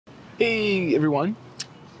Hey everyone!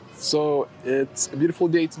 So it's a beautiful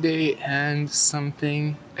day today and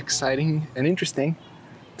something exciting and interesting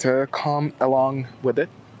to come along with it.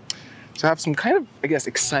 So I have some kind of,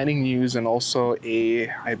 exciting news and also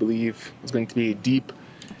I believe it's going to be a deep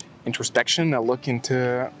introspection, a look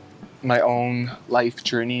into my own life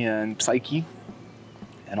journey and psyche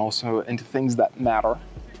and also into things that matter.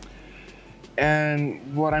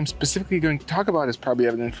 And what I'm specifically going to talk about is probably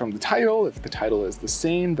evident from the title, if the title is the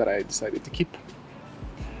same that I decided to keep.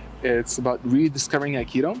 It's about rediscovering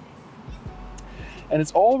Aikido. And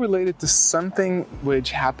it's all related to something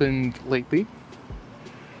which happened lately.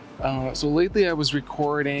 So lately I was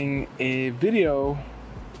recording a video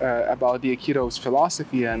about the Aikido's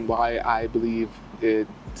philosophy and why I believe it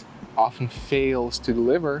often fails to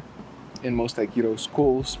deliver in most Aikido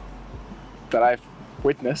schools that I've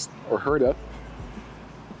witnessed or heard of.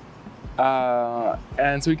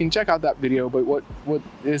 And so you can check out that video, but what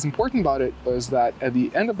is important about it was that at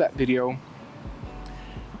the end of that video,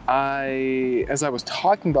 as I was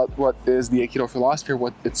talking about what is the Aikido philosophy or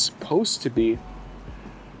what it's supposed to be,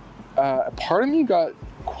 a part of me got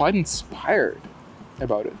quite inspired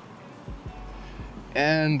about it.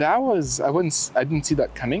 And that was, I didn't see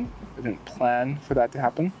that coming. I didn't plan for that to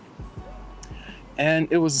happen. And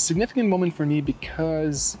it was a significant moment for me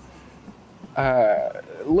because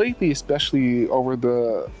lately, especially over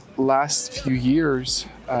the last few years,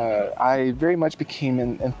 I very much became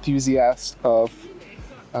an enthusiast of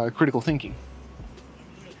critical thinking,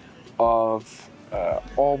 of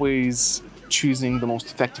always choosing the most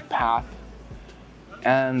effective path.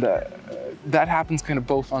 And that happens kind of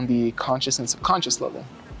both on the conscious and subconscious level.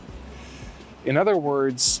 In other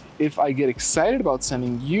words, if I get excited about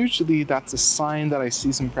something, usually that's a sign that I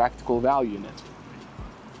see some practical value in it.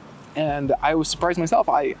 And I was surprised myself.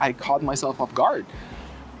 I caught myself off guard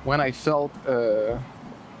when I felt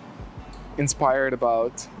inspired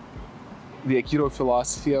about the Aikido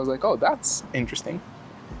philosophy. I was like, oh, that's interesting.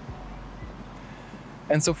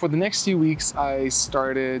 And so for the next few weeks, I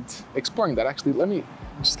started exploring that. Actually,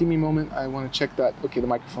 just give me a moment. I want to check that. Okay, the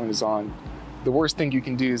microphone is on. The worst thing you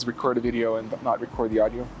can do is record a video and not record the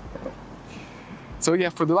audio. So yeah,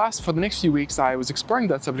 for the next few weeks, I was exploring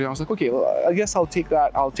that subject. I was like, okay, well, I guess I'll take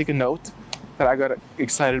a note that I got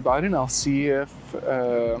excited about it, and I'll see if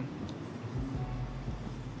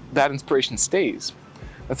that inspiration stays.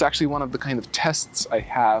 That's actually one of the kind of tests I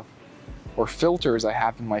have, or filters I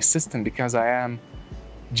have in my system, because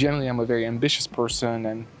generally I'm a very ambitious person,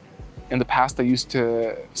 and in the past I used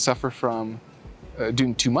to suffer from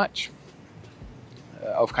doing too much,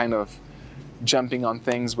 of kind of jumping on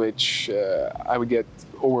things which I would get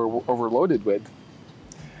overloaded with.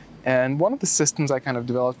 And one of the systems I kind of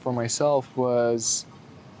developed for myself was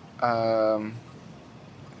that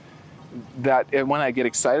when I get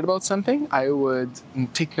excited about something, I would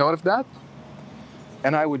take note of that,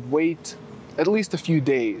 and I would wait at least a few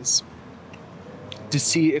days to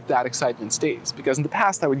see if that excitement stays. Because in the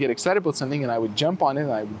past, I would get excited about something and I would jump on it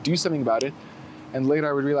and I would do something about it, and later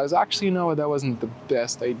I would realize, actually, no, that wasn't the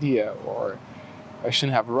best idea, or I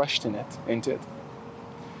shouldn't have rushed into it.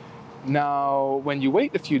 Now, when you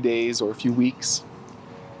wait a few days or a few weeks,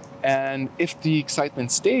 and if the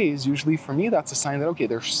excitement stays, usually for me, that's a sign that, okay,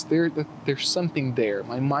 there's something there.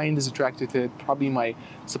 My mind is attracted to it. Probably my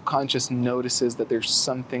subconscious notices that there's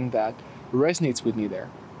something that resonates with me there.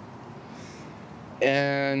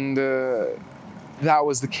 And that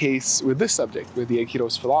was the case with this subject, with the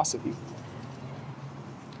Aikido's philosophy.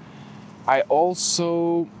 I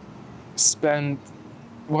also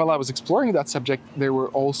while I was exploring that subject, there were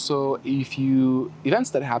also a few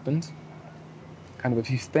events that happened, kind of a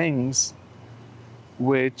few things,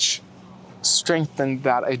 which strengthened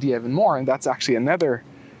that idea even more. And that's actually another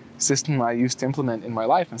system I used to implement in my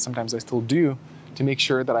life, and sometimes I still do, to make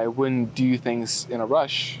sure that I wouldn't do things in a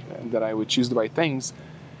rush and that I would choose the right things.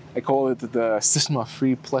 I call it the system of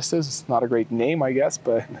three pluses. It's not a great name, I guess,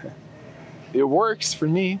 but it works for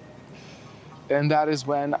me. And that is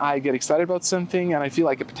when I get excited about something and I feel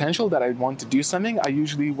like a potential that I want to do something, I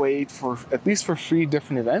usually wait for at least 3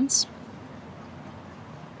 different events,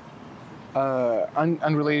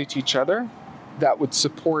 unrelated to each other, that would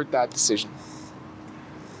support that decision.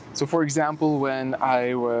 So for example, when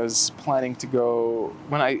I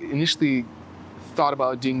initially thought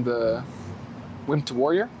about doing the Whim to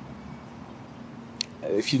Warrior,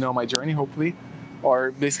 if you know my journey, hopefully,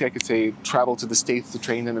 or basically I could say travel to the States to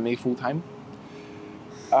train MMA full time,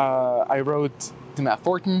 I wrote to Matt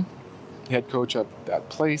Thornton, the head coach of that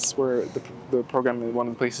place where the program, one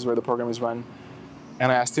of the places where the program is run, and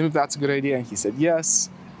I asked him if that's a good idea, and he said yes.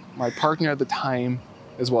 My partner at the time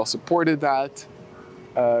as well supported that.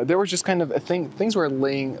 there was just kind of a things were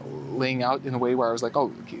laying out in a way where I was like,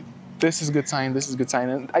 oh, okay, this is a good sign, this is a good sign.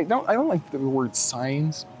 And I don't like the word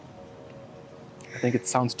signs. I think it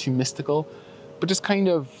sounds too mystical, but just kind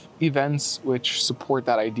of events which support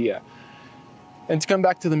that idea. And to come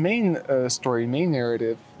back to the main story, main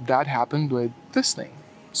narrative, that happened with this thing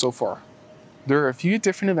so far. There are a few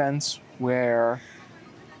different events where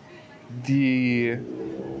the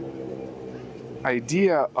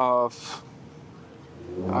idea of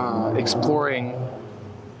exploring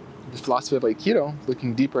the philosophy of Aikido,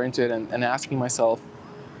 looking deeper into it and asking myself,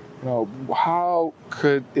 how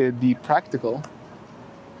could it be practical?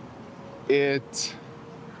 It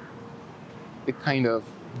kind of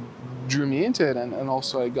drew me into it, and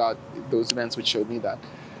also I got those events which showed me that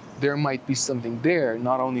there might be something there,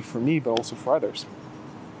 not only for me, but also for others.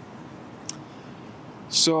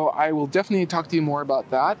 So I will definitely talk to you more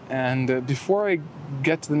about that. And before I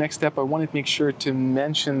get to the next step, I wanted to make sure to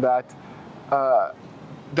mention that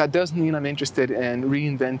that doesn't mean I'm interested in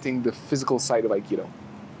reinventing the physical side of Aikido.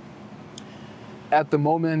 At the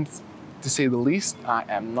moment, to say the least, I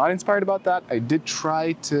am not inspired about that. I did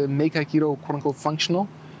try to make Aikido quote-unquote functional,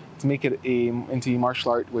 to make it into a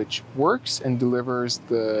martial art which works and delivers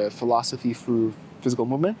the philosophy through physical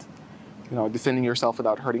movement, defending yourself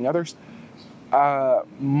without hurting others.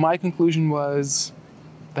 My conclusion was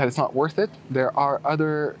that it's not worth it. There are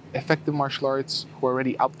other effective martial arts who are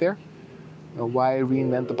already out there. Why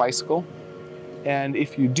reinvent the bicycle? And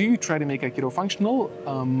if you do try to make Aikido functional,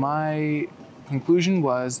 my conclusion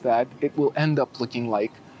was that it will end up looking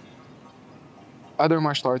like other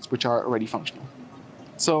martial arts which are already functional.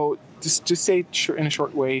 So just to say in a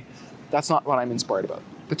short way, that's not what I'm inspired about.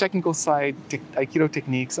 The technical side, Aikido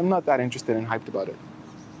techniques, I'm not that interested and hyped about it.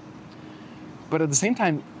 But at the same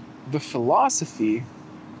time, the philosophy,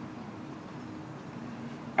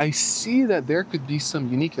 I see that there could be some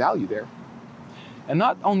unique value there. And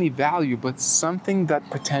not only value, but something that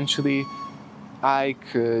potentially I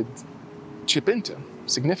could chip into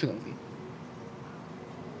significantly.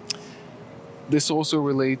 This also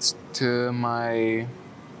relates to my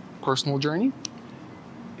personal journey.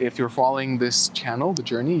 If you're following this channel, The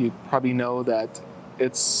Journey, you probably know that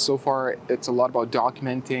it's a lot about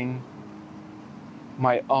documenting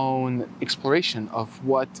my own exploration of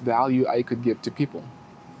what value I could give to people.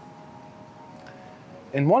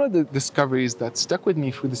 And one of the discoveries that stuck with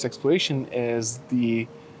me through this exploration is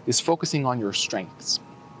focusing on your strengths.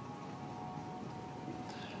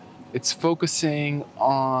 It's focusing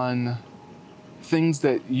on things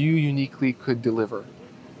that you uniquely could deliver,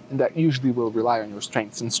 and that usually will rely on your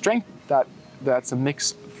strengths. And strength, that's a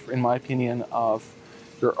mix, in my opinion, of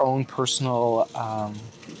your own personal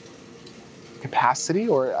capacity,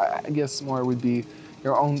 or I guess more would be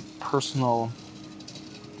your own personal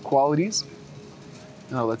qualities.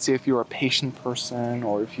 Let's say if you're a patient person,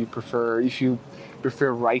 or if you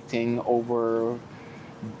prefer writing over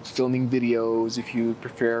filming videos, if you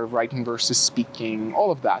prefer writing versus speaking,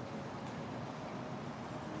 all of that.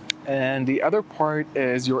 And the other part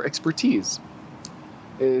is your expertise,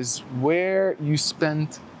 is where you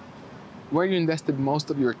invested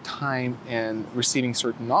most of your time in receiving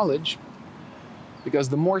certain knowledge. Because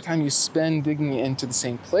the more time you spend digging into the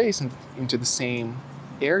same place and into the same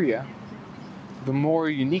area, the more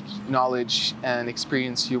unique knowledge and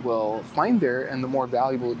experience you will find there, and the more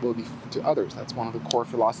valuable it will be to others. That's one of the core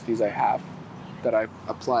philosophies I have that I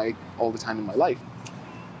apply all the time in my life.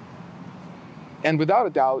 And without a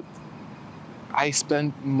doubt, I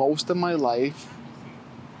spent most of my life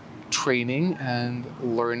training and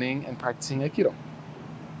learning and practicing Aikido.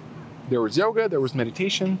 There was yoga, there was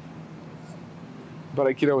meditation, but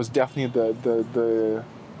Aikido was definitely the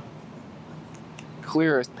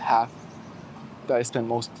clearest path that I spent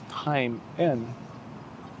most time in.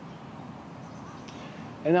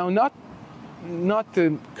 And now not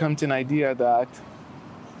to come to an idea that,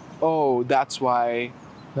 oh, that's the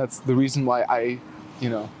reason why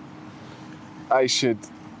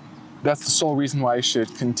that's the sole reason why I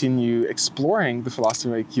should continue exploring the philosophy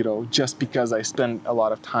of Aikido, just because I spend a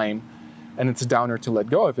lot of time and it's a downer to let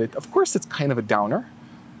go of it. Of course, it's kind of a downer.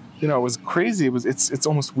 It was crazy. It's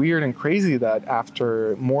almost weird and crazy that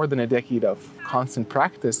after more than a decade of constant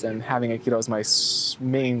practice and having Aikido as my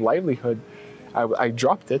main livelihood, I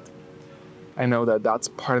dropped it. I know that that's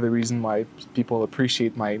part of the reason why people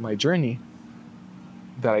appreciate my journey,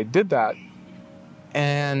 that I did that.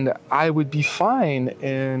 And I would be fine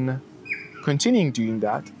in continuing doing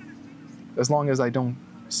that as long as I don't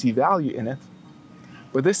see value in it.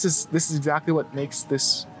 But this is exactly what makes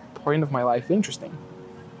this point of my life interesting.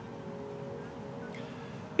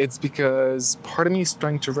 it's because part of me is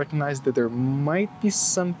trying to recognize that there might be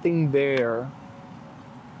something there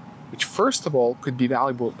which, first of all, could be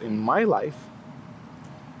valuable in my life,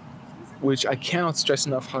 which I cannot stress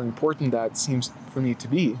enough how important that seems for me to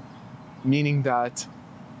be. Meaning that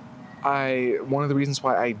one of the reasons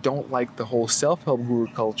why I don't like the whole self-help guru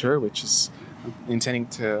culture, which is intending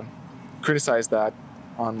to criticize that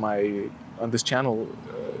on this channel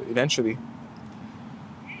eventually,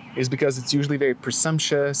 is because it's usually very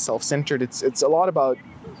presumptuous, self-centered. It's a lot about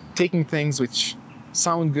taking things which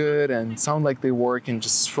sound good and sound like they work and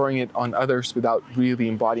just throwing it on others without really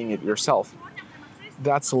embodying it yourself.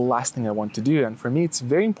 That's the last thing I want to do. And for me, it's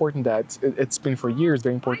very important that, it's been for years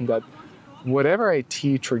very important that whatever I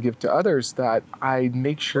teach or give to others, that I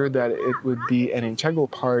make sure that it would be an integral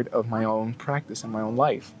part of my own practice and my own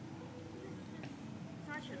life.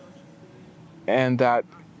 And that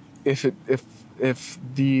if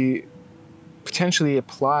the potentially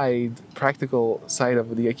applied practical side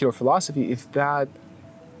of the Aikido philosophy, if that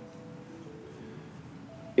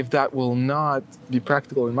will not be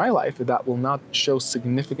practical in my life, if that will not show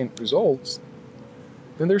significant results,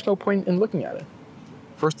 then there's no point in looking at it.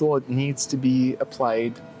 First of all, it needs to be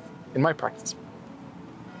applied in my practice.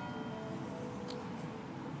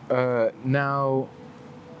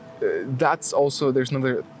 That's also, there's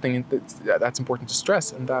another thing that's important to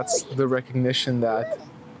stress, and that's the recognition that,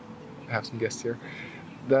 I have some guests here,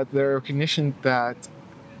 that the recognition that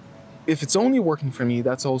if it's only working for me,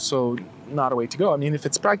 that's also not a way to go. I mean, if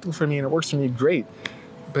it's practical for me and it works for me, great.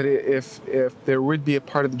 But if there would be a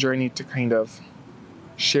part of the journey to kind of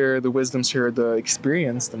share the wisdom, share the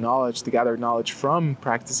experience, the knowledge, the gathered knowledge from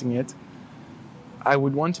practicing it, I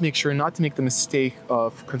would want to make sure not to make the mistake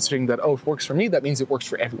of considering that, oh, if it works for me, that means it works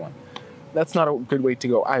for everyone. That's not a good way to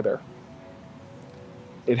go either.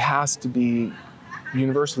 It has to be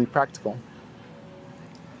universally practical.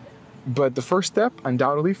 But the first step,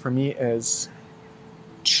 undoubtedly, for me is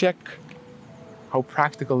check how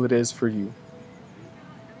practical it is for you.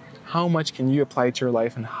 How much can you apply to your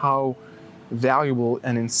life, and how valuable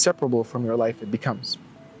and inseparable from your life it becomes.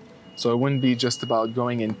 So it wouldn't be just about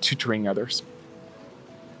going and tutoring others,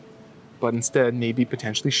 but instead maybe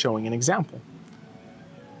potentially showing an example.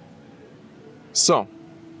 So,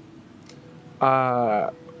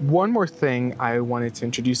 one more thing I wanted to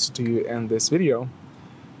introduce to you in this video,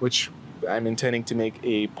 which I'm intending to make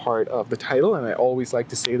a part of the title, and I always like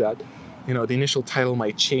to say that, you know, the initial title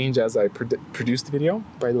might change as I produce the video.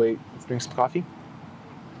 By the way, let's drink some coffee.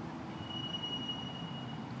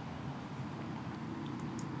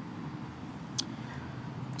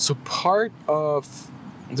 So part of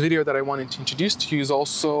the video that I wanted to introduce to you is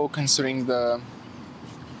also considering the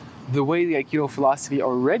way the Aikido philosophy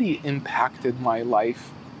already impacted my life,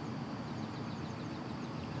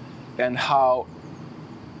 and how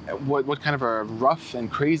what kind of a rough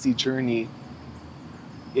and crazy journey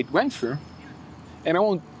it went through. And I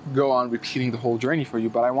won't go on repeating the whole journey for you,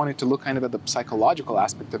 but I wanted to look kind of at the psychological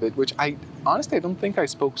aspect of it, which I honestly don't think I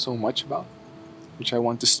spoke so much about, which I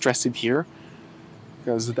want to stress it here,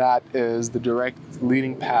 because that is the direct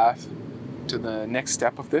leading path to the next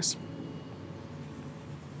step of this.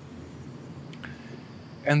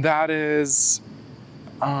 And that is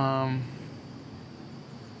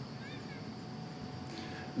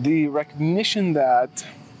the recognition that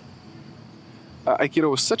Aikido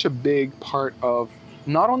was such a big part of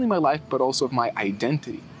not only my life, but also of my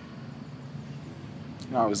identity.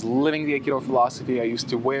 You know, I was living the Aikido philosophy. I used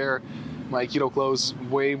to wear my Aikido clothes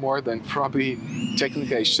way more than probably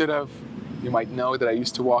technically I should have. You might know that I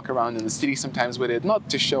used to walk around in the city sometimes with it, not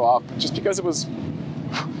to show off, but just because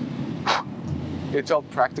it felt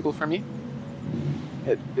practical for me.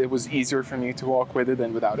 It was easier for me to walk with it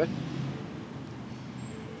than without it.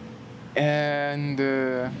 And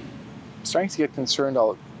starting to get concerned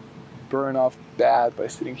I'll burn off bad by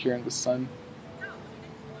sitting here in the sun.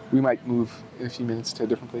 We might move in a few minutes to a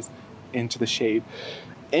different place into the shade.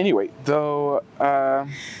 Anyway, though,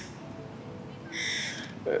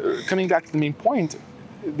 coming back to the main point,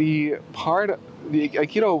 the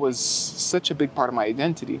Aikido was such a big part of my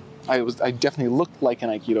identity. I definitely looked like an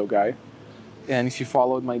Aikido guy. And if you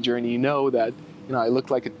followed my journey, you know that, you know, I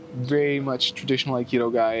looked like a very much traditional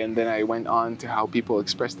Aikido guy, and then I went on to how people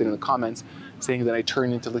expressed it in the comments, saying that I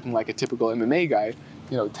turned into looking like a typical MMA guy,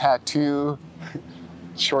 you know, tattoo,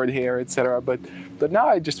 short hair, etc. But now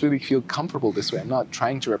I just really feel comfortable this way. I'm not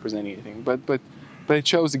trying to represent anything, but it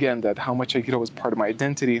shows again that how much Aikido was part of my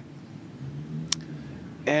identity.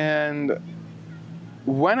 And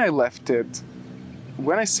when I left it,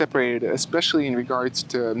 when I separated, especially in regards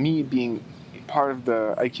to me being part of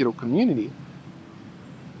the Aikido community,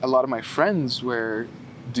 a lot of my friends were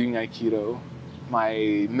doing Aikido,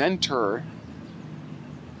 my mentor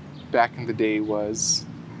back in the day was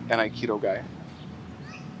an Aikido guy.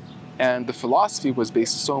 And the philosophy was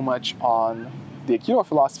based so much on the Aikido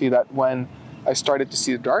philosophy that when I started to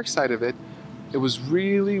see the dark side of it, it was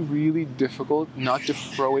really, really difficult not to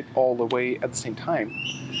throw it all away at the same time.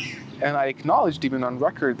 And I acknowledged even on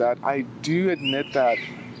record that I do admit that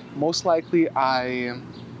most likely I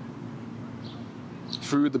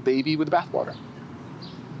threw the baby with the bathwater.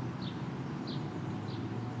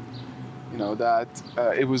 You know, that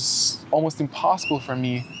it was almost impossible for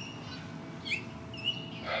me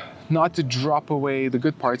not to drop away the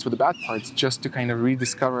good parts with the bad parts just to kind of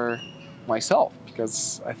rediscover myself.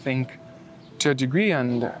 Because I think to a degree,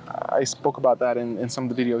 and I spoke about that in some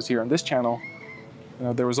of the videos here on this channel, you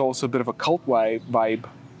know, there was also a bit of a cult vibe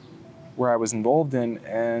where I was involved in,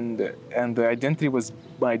 and my identity was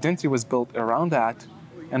built around that.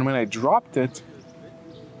 And when I dropped it,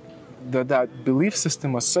 that belief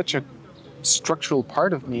system was such a structural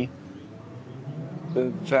part of me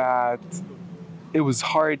that it was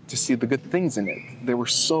hard to see the good things in it. They were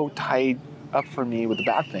so tied up for me with the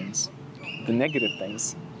bad things, the negative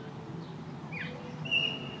things.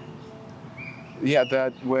 Yeah,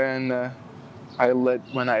 that when I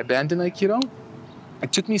abandoned Aikido,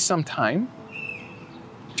 it took me some time.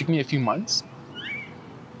 It took me a few months.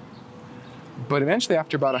 But eventually,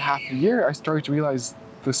 after about a half a year, I started to realize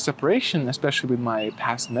the separation, especially with my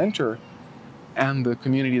past mentor and the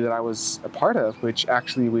community that I was a part of, which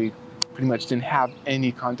actually we pretty much didn't have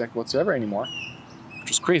any contact whatsoever anymore, which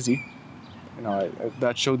was crazy. You know,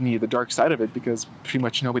 that showed me the dark side of it, because pretty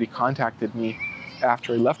much nobody contacted me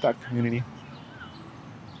after I left that community.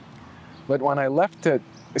 But when I left it,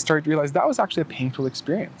 I started to realize that was actually a painful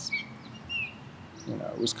experience. You know,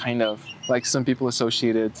 it was kind of like some people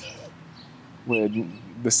associated with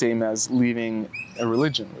the same as leaving a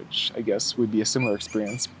religion, which I guess would be a similar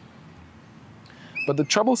experience. But the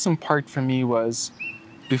troublesome part for me was,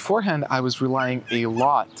 beforehand, I was relying a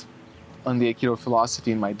lot on the Aikido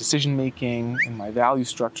philosophy in my decision-making, in my value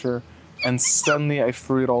structure, and suddenly I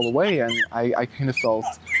threw it all away, and I kind of felt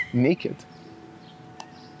naked.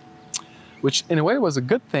 Which in a way was a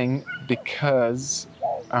good thing, because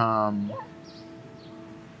I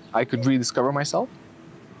could rediscover myself.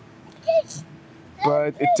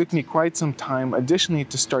 But it took me quite some time additionally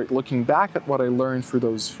to start looking back at what I learned through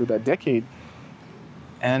that decade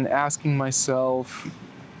and asking myself,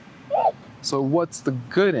 so what's the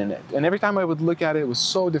good in it? And every time I would look at it, it was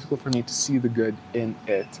so difficult for me to see the good in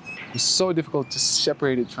it. It was so difficult to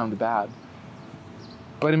separate it from the bad.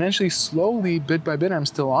 But eventually, slowly, bit by bit, I'm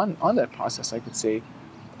still on that process, I could say.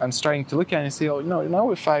 I'm starting to look at it and say, oh,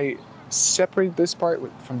 no, if I separate this part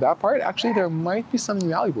from that part, actually there might be something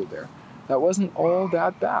valuable there. That wasn't all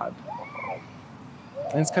that bad.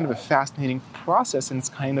 And it's kind of a fascinating process, and it's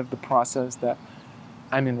kind of the process that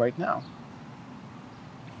I'm in right now.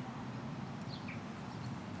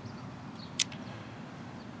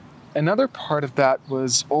 Another part of that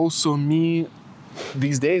was also me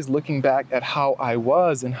these days looking back at how I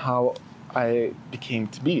was and how I became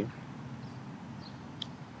to be.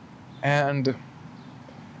 And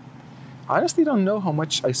I honestly don't know how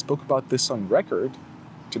much I spoke about this on record,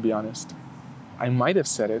 to be honest. I might have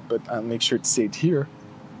said it, but I'll make sure to say it here.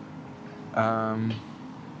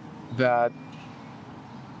 That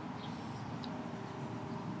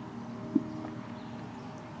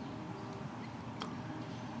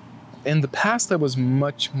in the past I was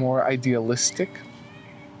much more idealistic,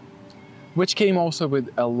 which came also with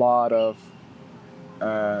a lot of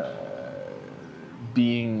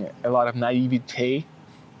naivete.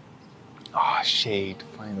 Shade,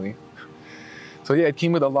 finally. So yeah, it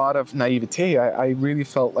came with a lot of naivete. I really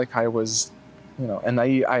felt like I was, and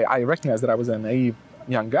I recognized that I was a naive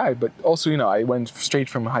young guy, but also, I went straight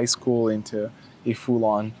from high school into a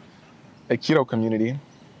full-on Aikido community.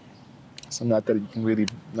 So not that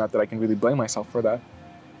I can really blame myself for that.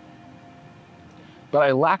 But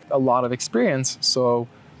I lacked a lot of experience, so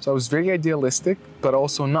I was very idealistic, but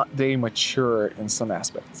also not very mature in some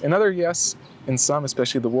aspects. In other, yes, in some,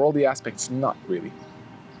 especially the worldly aspects, not really.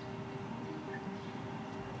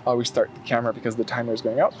 I'll restart the camera because the timer is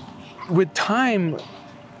going out. With time,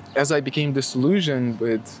 as I became disillusioned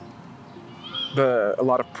with a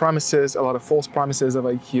lot of promises, a lot of false promises of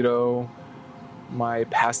Aikido, my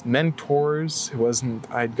past mentors,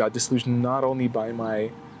 I got disillusioned not only by my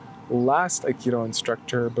last Aikido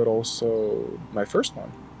instructor, but also my first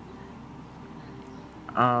one.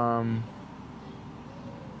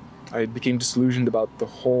 I became disillusioned about the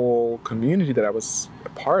whole community that I was a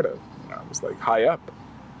part of. I was like high up.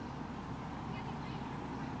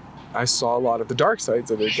 I saw a lot of the dark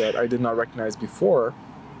sides of it that I did not recognize before.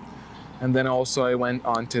 And then also I went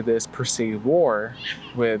on to this per se war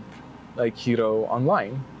with Aikido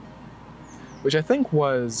online, which I think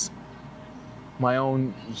was my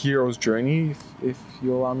own hero's journey, if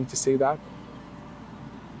you allow me to say that,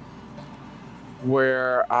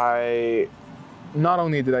 where I not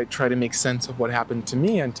only did I try to make sense of what happened to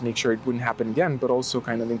me and to make sure it wouldn't happen again, but also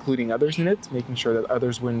kind of including others in it, making sure that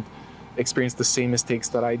others wouldn't experience the same mistakes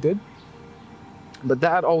that I did. But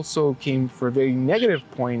that also came from a very negative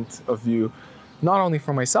point of view, not only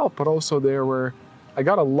for myself, but also I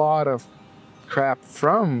got a lot of crap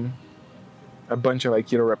from a bunch of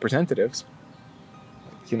Aikido representatives.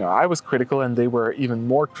 I was critical and they were even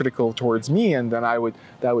more critical towards me, and then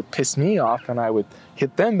that would piss me off and I would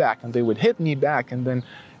hit them back and they would hit me back, and then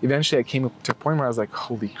eventually I came up to a point where I was like,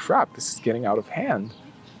 holy crap, this is getting out of hand.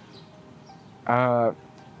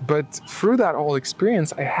 But through that whole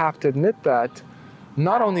experience, I have to admit that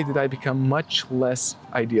not only did I become much less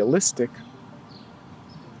idealistic,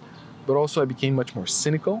 but also I became much more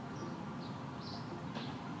cynical.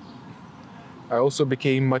 I also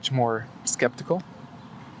became much more skeptical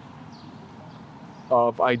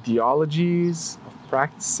of ideologies, of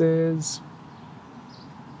practices,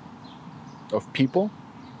 of people,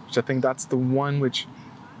 which I think that's the one which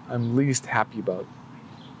I'm least happy about.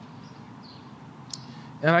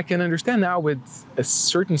 And I can understand now, with a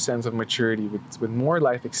certain sense of maturity, with more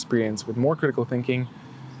life experience, with more critical thinking,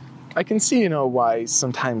 I can see, why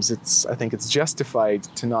sometimes I think it's justified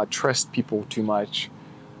to not trust people too much,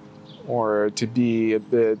 or to be a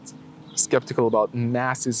bit skeptical about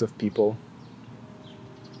masses of people.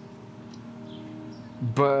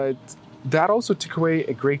 But that also took away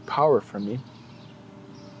a great power from me,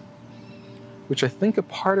 which I think a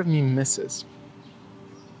part of me misses.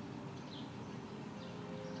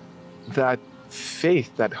 That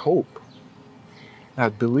faith, that hope,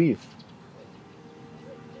 that belief.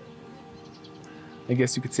 I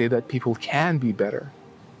guess you could say that people can be better,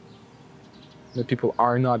 that people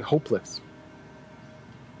are not hopeless,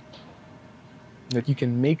 that you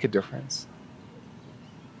can make a difference.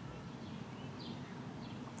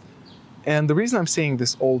 And the reason I'm saying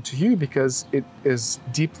this all to you, because it is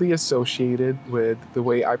deeply associated with the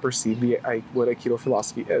way I perceive what Aikido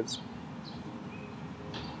philosophy is.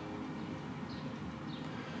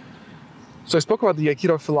 So I spoke about the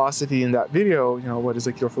Aikido philosophy in that video, what is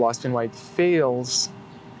Aikido philosophy and why it fails.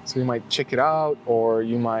 So you might check it out, or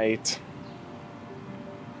you might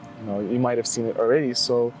have seen it already.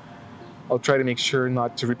 So I'll try to make sure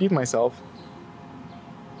not to repeat myself.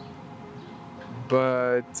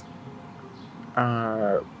 But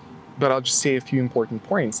I'll just say a few important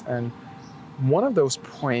points. And one of those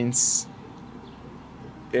points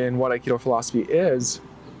in what Aikido philosophy is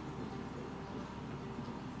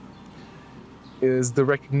the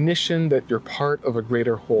recognition that you're part of a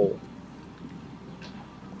greater whole.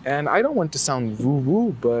 And I don't want to sound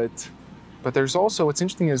woo-woo, but there's also, what's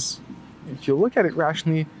interesting is, if you look at it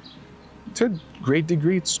rationally, to a great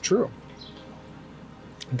degree, it's true.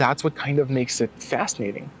 That's what kind of makes it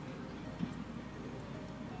fascinating.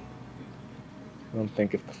 I don't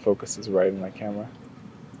think if the focus is right in my camera.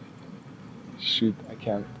 Shoot, I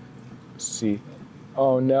can't see.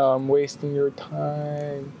 Oh no, I'm wasting your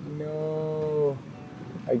time. No.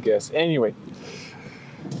 I guess. Anyway.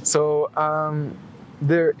 So,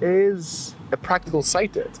 there is a practical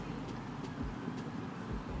side to it.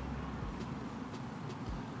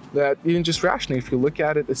 That even just rationally, if you look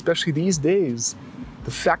at it, especially these days,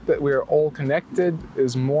 the fact that we're all connected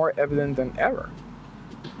is more evident than ever.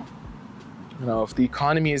 If the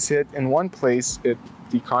economy is hit in one place, the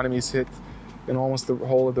economy is hit in almost the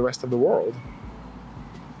whole of the rest of the world.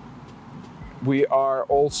 We are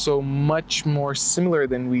also much more similar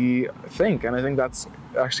than we think, and I think that's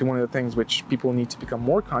actually one of the things which people need to become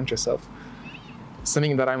more conscious of.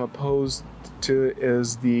 Something that I'm opposed to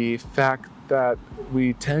is the fact that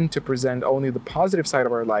we tend to present only the positive side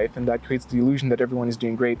of our life, and that creates the illusion that everyone is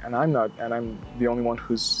doing great and I'm not, and I'm the only one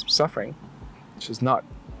who's suffering, which is not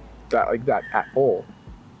like that at all.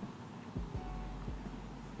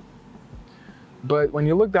 But when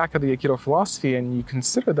you look back at the Aikido philosophy and you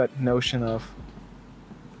consider that notion of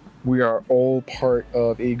we are all part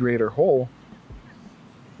of a greater whole,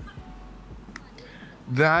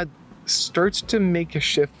 that starts to make a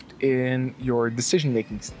shift in your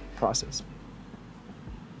decision-making process.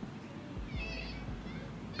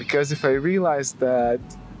 Because if I realize that,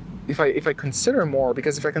 if I consider more,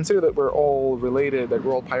 because if I consider that we're all related, that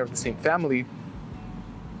we're all part of the same family,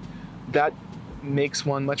 that makes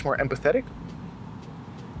one much more empathetic.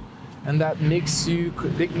 And that makes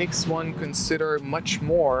one consider much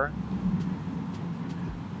more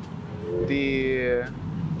the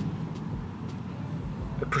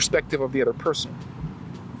perspective of the other person.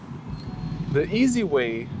 The easy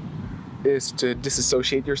way is to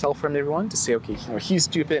disassociate yourself from everyone, to say, okay, he's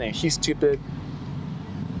stupid and he's stupid,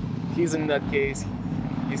 he's a nutcase,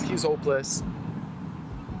 he's hopeless,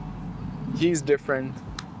 he's different,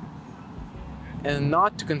 and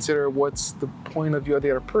not to consider what's the point of view of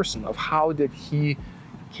the other person, of how did he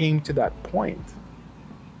came to that point,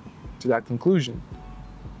 to that conclusion,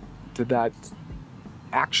 to that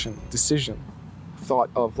action, decision, thought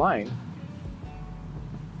of line.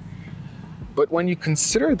 But when you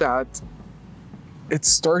consider that, it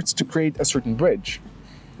starts to create a certain bridge.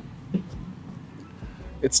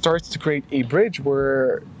 It starts to create a bridge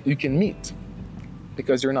where you can meet,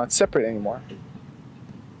 because you're not separate anymore.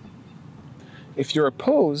 If you're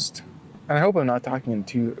opposed, and I hope I'm not talking in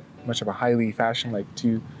too much of a highly fashion, like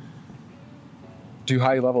too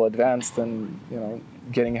high level advanced and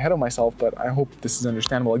getting ahead of myself, but I hope this is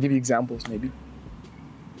understandable. I'll give you examples maybe.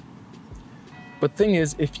 But thing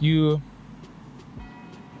is, if you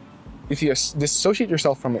dissociate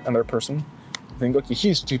yourself from another person, think, okay,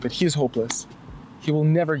 he's stupid, he's hopeless, he will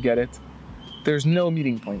never get it, there's no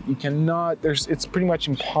meeting point. You cannot, it's pretty much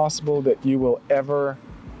impossible that you will ever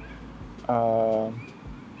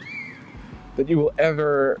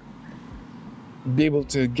be able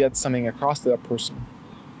to get something across to that person.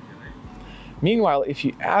 Meanwhile, if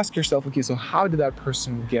you ask yourself, okay, so how did that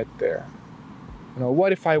person get there?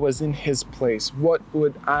 What if I was in his place? What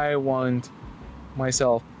would I want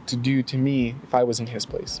myself to do to me if I was in his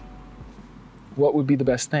place? What would be the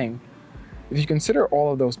best thing? If you consider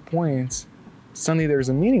all of those points, suddenly there's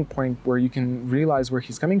a meeting point where you can realize where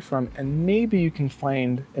he's coming from, and maybe you can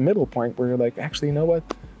find a middle point where you're like, actually, you know what?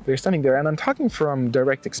 There's something there. And I'm talking from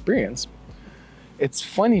direct experience. It's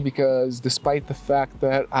funny because despite the fact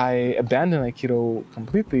that I abandoned Aikido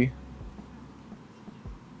completely,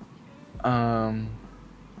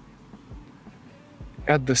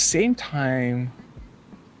 at the same time,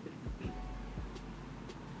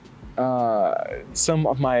 some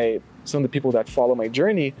of the people that follow my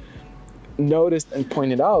journey noticed and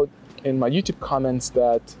pointed out in my YouTube comments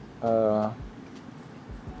that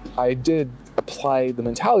I did apply the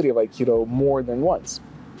mentality of Aikido more than once.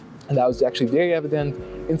 And that was actually very evident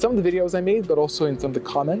in some of the videos I made, but also in some of the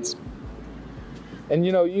comments. And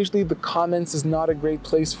usually the comments is not a great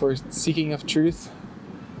place for seeking of truth.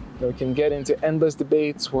 We can get into endless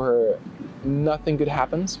debates where nothing good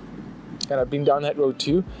happens. And I've been down that road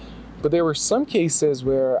too. But there were some cases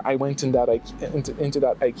where I went into that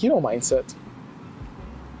Aikido mindset.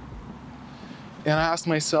 And I asked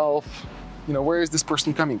myself, where is this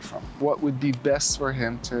person coming from? What would be best for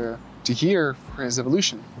him to hear for his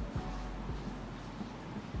evolution?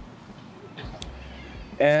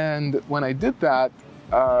 And when I did that,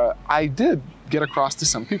 I did get across to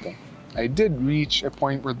some people. I did reach a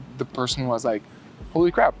point where the person was like,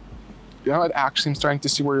 holy crap, actually I'm starting to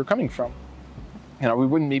see where you're coming from. We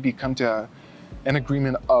wouldn't maybe come to an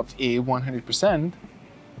agreement of a 100%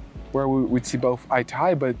 where we would see both eye to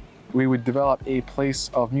eye, but we would develop a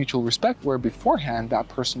place of mutual respect where beforehand that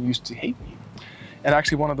person used to hate me. And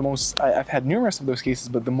actually one of the most, I've had numerous of those cases,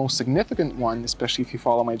 but the most significant one, especially if you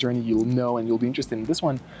follow my journey, you'll know and you'll be interested in this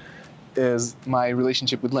one, is my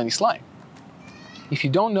relationship with Lenny Sly. If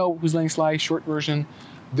you don't know who's Lenny Sly, short version,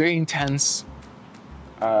 very intense,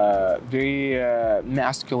 very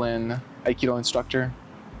masculine Aikido instructor.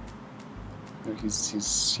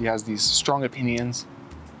 He has these strong opinions.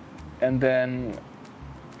 And then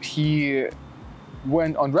he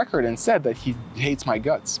went on record and said that he hates my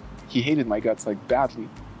guts. He hated my guts like badly.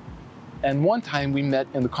 And one time we met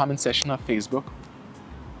in the comment section of Facebook.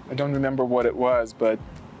 I don't remember what it was, but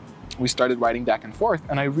we started writing back and forth,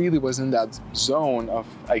 and I really was in that zone of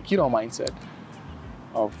Aikido mindset,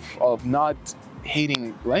 of not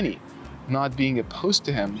hating Lenny, not being opposed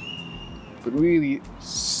to him, but really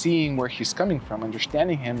seeing where he's coming from,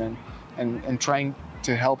 understanding him, and trying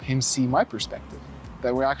to help him see my perspective.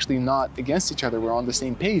 That we're actually not against each other, we're on the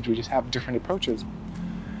same page, we just have different approaches.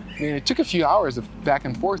 It took a few hours of back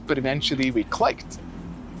and forth, but eventually we clicked.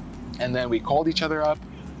 And then we called each other up.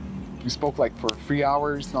 We spoke like for 3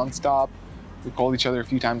 hours nonstop. We called each other a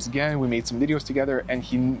few times again. We made some videos together, and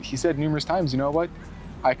he said numerous times, you know what?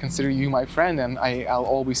 I consider you my friend, and I'll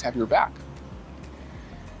always have your back.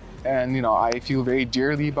 And I feel very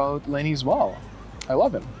dearly about Lenny as well. I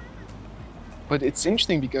love him. But it's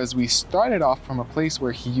interesting because we started off from a place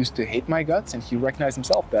where he used to hate my guts, and he recognized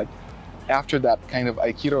himself that after that kind of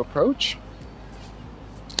Aikido approach,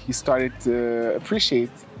 he started to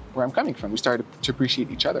appreciate where I'm coming from. We started to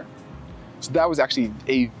appreciate each other. So that was actually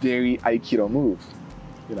a very Aikido move,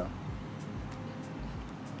 you know.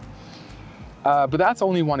 But that's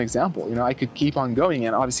only one example. You know, I could keep on going,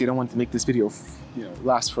 and obviously I don't want to make this video,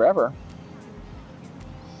 last forever.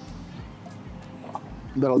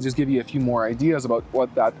 But I'll just give you a few more ideas about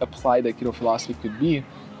what that applied Aikido philosophy could be.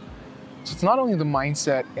 So it's not only the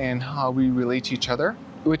mindset and how we relate to each other,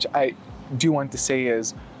 which I do want to say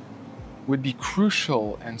would be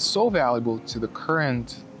crucial and so valuable to the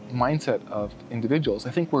current mindset of individuals.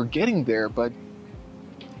 I think we're getting there, but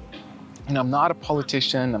I'm not a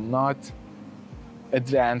politician. I'm not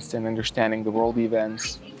advanced in understanding the world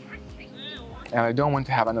events, and I don't want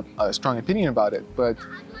to have a strong opinion about it. But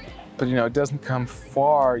it doesn't come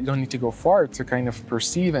far. You don't need to go far to kind of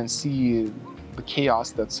perceive and see the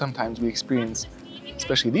chaos that sometimes we experience,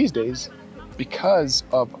 especially these days, because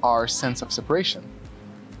of our sense of separation,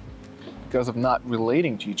 because of not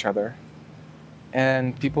relating to each other.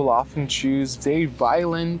 And people often choose very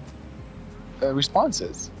violent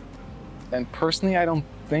responses. And personally, I don't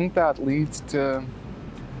think that leads to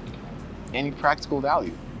any practical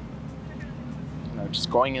value. Just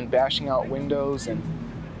going and bashing out windows and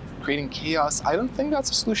creating chaos, I don't think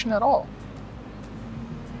that's a solution at all.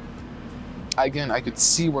 Again, I could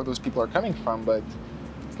see where those people are coming from, but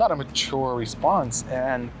it's not a mature response.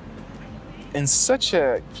 And in such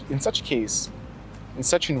a case, in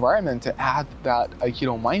such an environment, to add that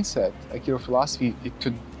Aikido mindset, Aikido philosophy, it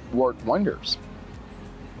could work wonders.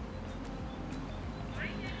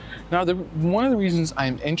 Now, one of the reasons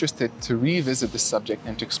I'm interested to revisit this subject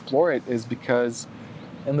and to explore it is because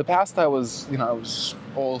in the past I was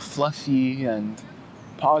all fluffy and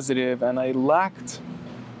positive, and I lacked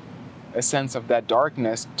a sense of that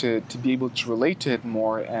darkness to be able to relate to it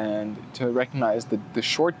more and to recognize the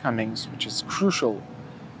shortcomings, which is crucial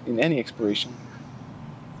in any exploration.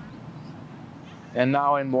 And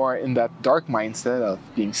now I'm more in that dark mindset of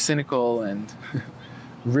being cynical and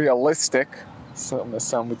realistic, as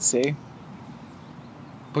some would say.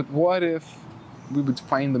 But what if we would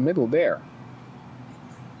find the middle there?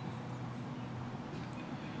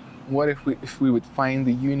 What if we would find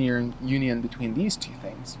the union between these two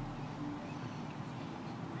things?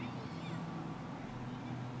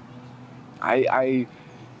 I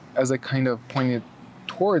as I kind of pointed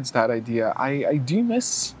towards that idea, I do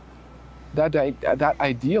miss that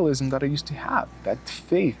idealism that I used to have, that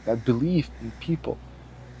faith, that belief in people,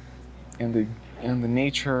 in the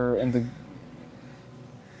nature and the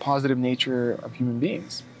positive nature of human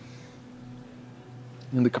beings,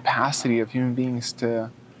 in the capacity of human beings to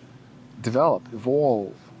develop,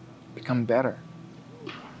 evolve, become better,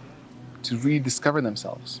 to rediscover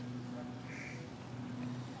themselves.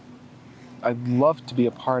 I'd love to be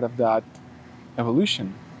a part of that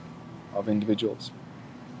evolution of individuals.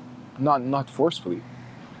 Not forcefully,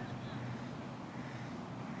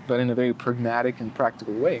 but in a very pragmatic and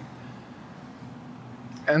practical way.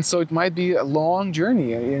 And so it might be a long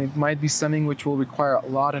journey, and it might be something which will require a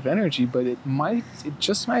lot of energy, but it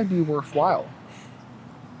just might be worthwhile.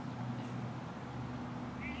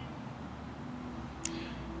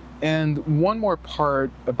 And one more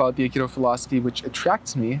part about the Aikido philosophy which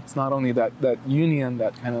attracts me, it's not only that union,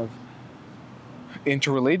 that kind of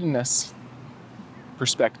interrelatedness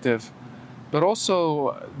perspective, but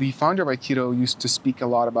also the founder of Aikido used to speak a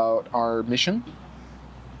lot about our mission.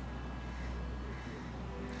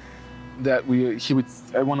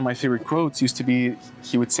 One of my favorite quotes used to be,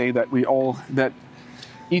 he would say that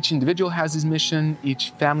each individual has his mission,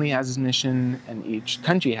 each family has his mission, and each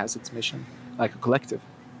country has its mission, like a collective.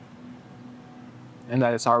 And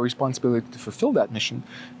that it's our responsibility to fulfill that mission.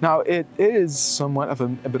 Now, it is somewhat of a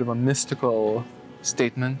bit of a mystical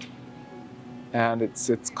statement, and it's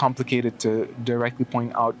complicated to directly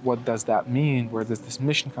point out what does that mean, where does this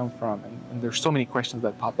mission come from, and there's so many questions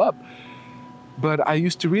that pop up. But I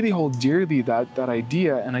used to really hold dearly that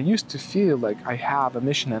idea, and I used to feel like I have a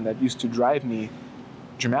mission, and that used to drive me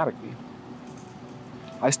dramatically.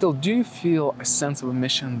 I still do feel a sense of a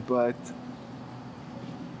mission, but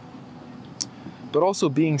also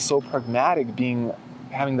being so pragmatic,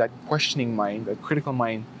 having that questioning mind, that critical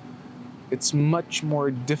mind, it's much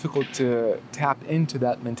more difficult to tap into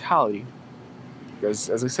that mentality. Because,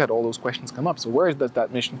 as I said, all those questions come up. So where does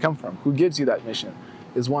that mission come from? Who gives you that mission?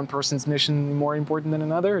 Is one person's mission more important than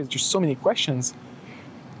another? It's just so many questions.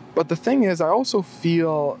 But the thing is, I also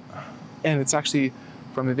feel, and it's actually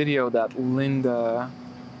from a video that Linda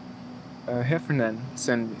Heffernan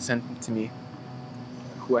sent to me,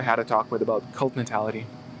 who I had a talk with about cult mentality,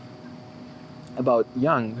 about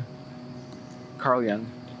Carl Jung,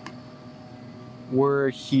 where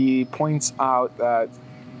he points out that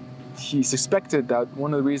he suspected that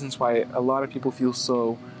one of the reasons why a lot of people feel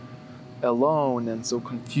so alone and so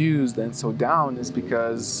confused and so down is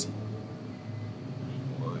because,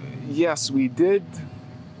 yes, we did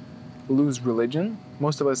lose religion.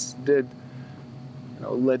 Most of us did,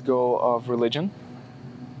 let go of religion,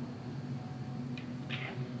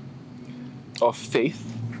 of faith.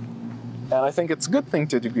 And I think it's a good thing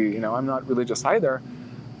to a degree. I'm not religious either,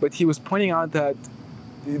 but he was pointing out that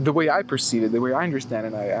the way I perceive it, the way I understand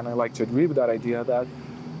it, and I like to agree with that idea, that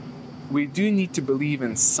we do need to believe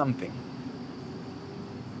in something.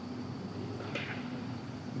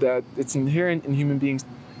 That it's inherent in human beings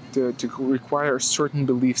to require a certain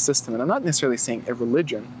belief system. And I'm not necessarily saying a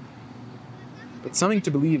religion, but something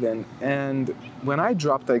to believe in. And when I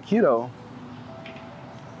dropped Aikido,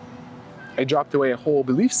 I dropped away a whole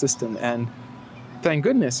belief system. And thank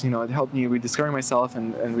goodness, it helped me rediscover myself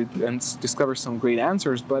and discover some great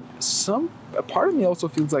answers. But a part of me also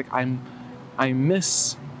feels like part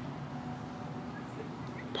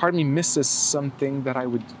of me misses something that I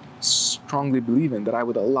would strongly believe in, that I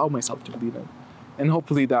would allow myself to believe in. And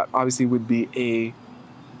hopefully that obviously would be a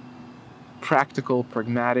practical,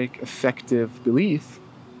 pragmatic, effective belief.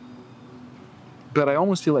 But I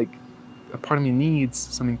almost feel like a part of me needs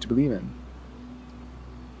something to believe in.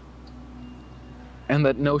 And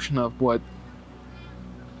that notion of what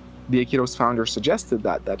the Aikido's founder suggested,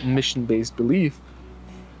 that mission-based belief,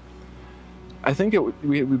 I think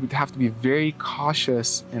we would have to be very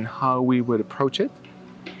cautious in how we would approach it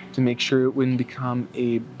to make sure it wouldn't become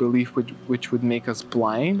a belief which would make us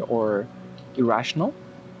blind or irrational.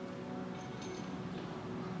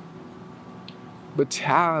 But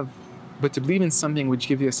to believe in something which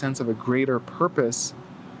gives you a sense of a greater purpose.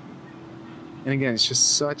 And again, it's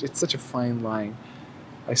such a fine line.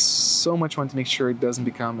 I so much want to make sure it doesn't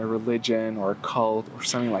become a religion or a cult or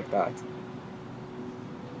something like that.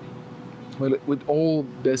 With all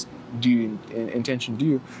best intention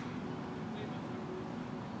due,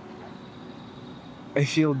 I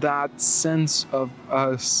feel that sense of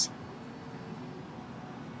us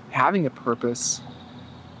having a purpose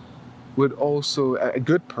would also, a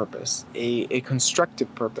good purpose, a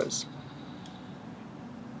constructive purpose,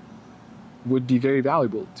 would be very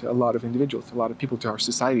valuable to a lot of individuals, to a lot of people, to our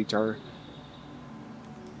society, to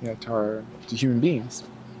human beings,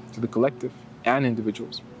 to the collective and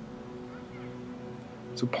individuals.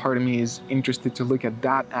 So part of me is interested to look at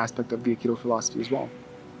that aspect of the Aikido philosophy as well,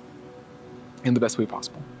 in the best way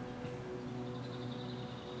possible.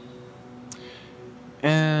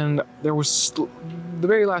 And there was the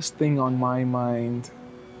very last thing on my mind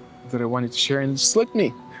that I wanted to share, and it slipped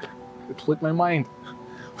me. It slipped my mind.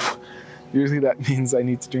 Usually that means I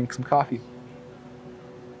need to drink some coffee.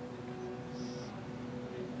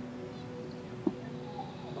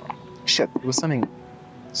 Shit, it was something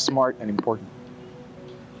smart and important.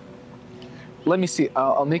 Let me see.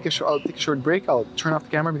 I'll take a short break. I'll turn off the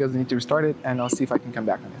camera because I need to restart it, and I'll see if I can come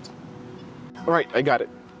back on it. All right, I got it.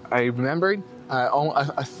 I remembered.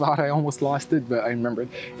 I thought I almost lost it, but I remembered.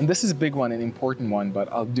 And this is a big one, an important one, but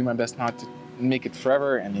I'll do my best not to make it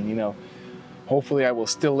forever. And then, hopefully I will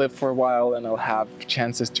still live for a while, and I'll have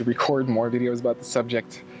chances to record more videos about the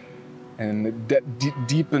subject and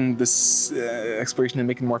deepen this exploration and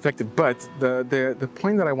make it more effective. But the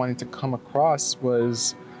point that I wanted to come across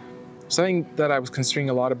was something that I was considering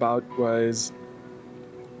a lot about. Was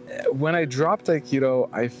when I dropped Aikido,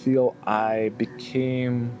 I feel I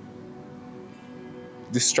became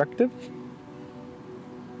destructive.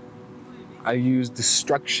 I use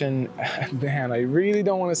destruction. Man, I really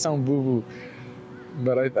don't want to sound boo-boo,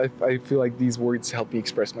 but I feel like these words help me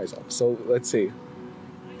express myself. So let's see,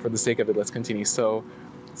 for the sake of it, let's continue. So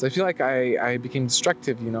I feel like I became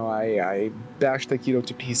destructive. I bashed Aikido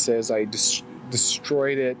to pieces. I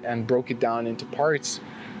destroyed it and broke it down into parts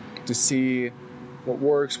to see what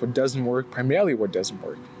works, what doesn't work, primarily what doesn't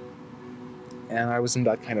work. And I was in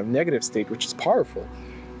that kind of negative state, which is powerful.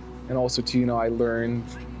 And also I learned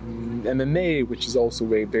MMA, which is also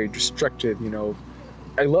very, very destructive.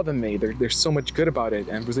 I love MMA. There's so much good about it,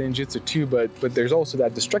 and Brazilian Jiu-Jitsu too. But there's also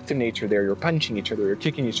that destructive nature there. You're punching each other, you're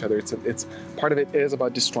kicking each other. It's part of it is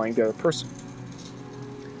about destroying the other person.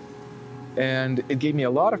 And it gave me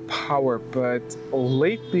a lot of power. But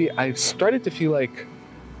lately, I've started to feel like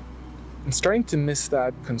I'm starting to miss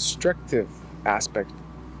that constructive aspect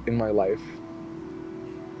in my life.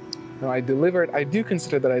 I do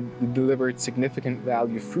consider that I delivered significant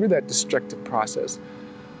value through that destructive process,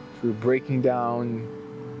 through breaking down,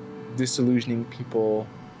 disillusioning people,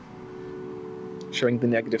 showing the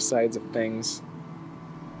negative sides of things.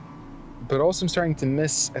 But also I'm starting to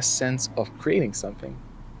miss a sense of creating something.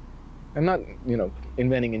 I'm not,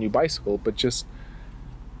 inventing a new bicycle, but just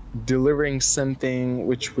delivering something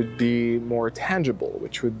which would be more tangible,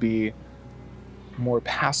 which would be more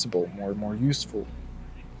passable, more useful,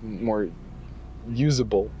 more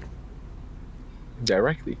usable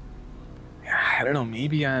directly. I don't know,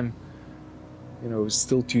 maybe I'm,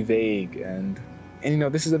 still too vague, and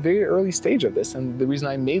this is a very early stage of this, and the reason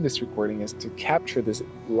I made this recording is to capture this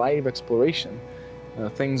live exploration.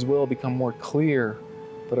 Things will become more clear,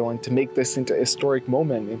 but I want to make this into a historic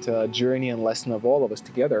moment, into a journey and lesson of all of us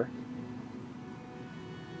together.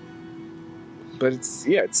 But it's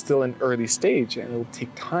still an early stage, and it'll take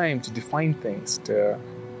time to define things, to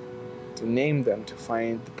name them, to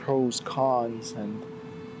find the pros, cons, and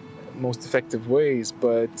most effective ways.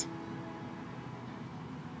 But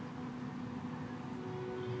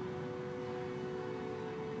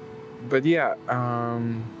yeah,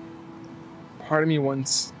 part of me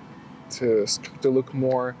wants to look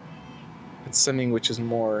more at something which is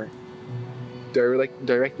more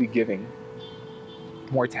directly giving,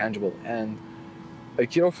 more tangible. And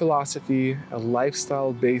Aikido philosophy, a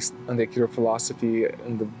lifestyle based on the Aikido philosophy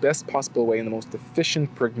in the best possible way, in the most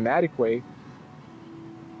efficient, pragmatic way,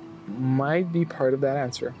 might be part of that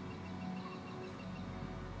answer.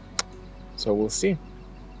 So we'll see.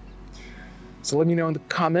 So let me know in the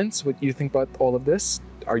comments what you think about all of this.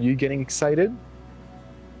 Are you getting excited?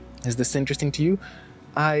 Is this interesting to you?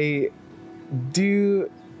 I do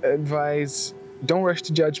advise, don't rush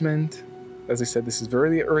to judgment. As I said, this is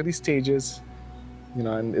very early stages,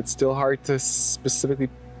 and it's still hard to specifically,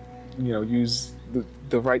 use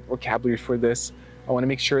the right vocabulary for this. I want to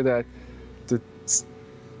make sure that to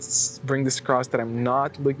bring this across, that I'm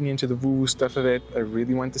not looking into the woo-woo stuff of it. I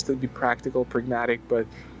really want this to be practical, pragmatic, but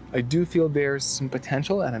I do feel there's some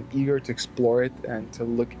potential, and I'm eager to explore it and to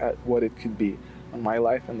look at what it could be on my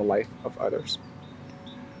life and the life of others.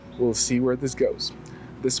 We'll see where this goes.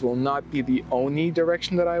 This will not be the only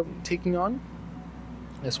direction that I'm taking on.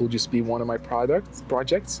 This will just be one of my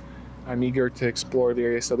projects. I'm eager to explore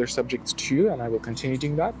various other subjects too, and I will continue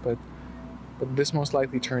doing that, but this most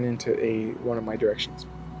likely turn into one of my directions.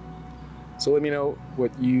 So let me know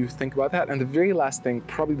what you think about that. And the very last thing,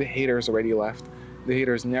 probably the haters already left. The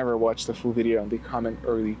haters never watch the full video and they comment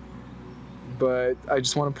early. But I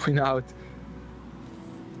just want to point out,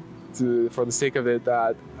 for the sake of it,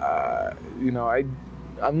 that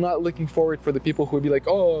I'm not looking forward for the people who would be like,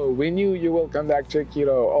 oh, we knew you will come back to Aikido.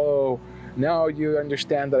 Oh, now you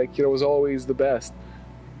understand that Aikido was always the best.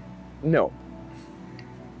 No,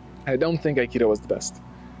 I don't think Aikido was the best.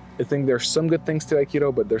 I think there's some good things to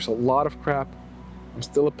Aikido, but there's a lot of crap. I'm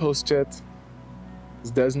still opposed to it.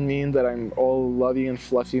 This doesn't mean that I'm all lovey and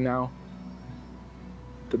fluffy now.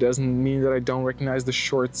 That doesn't mean that I don't recognize the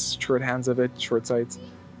short hands of it, short sides,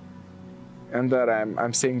 and that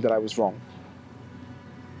I'm saying that I was wrong.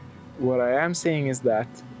 What I am saying is that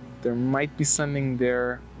there might be something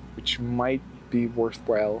there which might be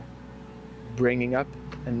worthwhile bringing up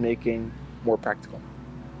and making more practical.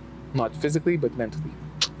 Not physically, but mentally.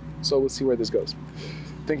 So we'll see where this goes.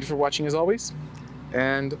 Thank you for watching as always,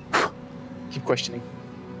 and keep questioning.